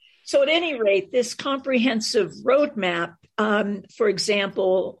So at any rate, this comprehensive roadmap, for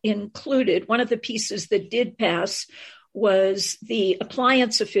example, included one of the pieces that did pass was the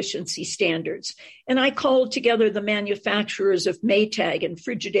appliance efficiency standards. And I called together the manufacturers of Maytag and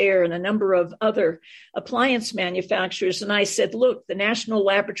Frigidaire and a number of other appliance manufacturers. And I said, look, the national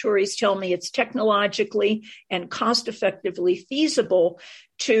laboratories tell me it's technologically and cost effectively feasible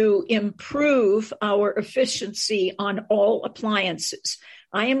to improve our efficiency on all appliances.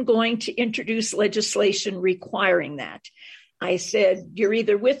 I am going to introduce legislation requiring that. I said, you're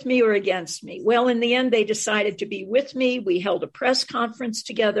either with me or against me. Well, in the end, they decided to be with me. We held a press conference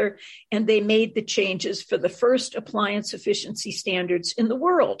together, and they made the changes for the first appliance efficiency standards in the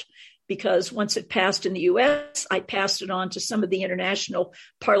world. Because once it passed in the US, I passed it on to some of the international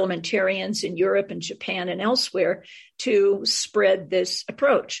parliamentarians in Europe and Japan and elsewhere to spread this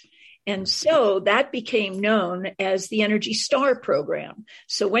approach. And so that became known as the Energy Star program.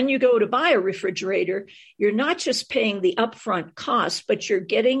 So when you go to buy a refrigerator, you're not just paying the upfront cost, but you're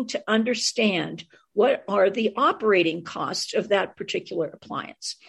getting to understand what are the operating costs of that particular appliance.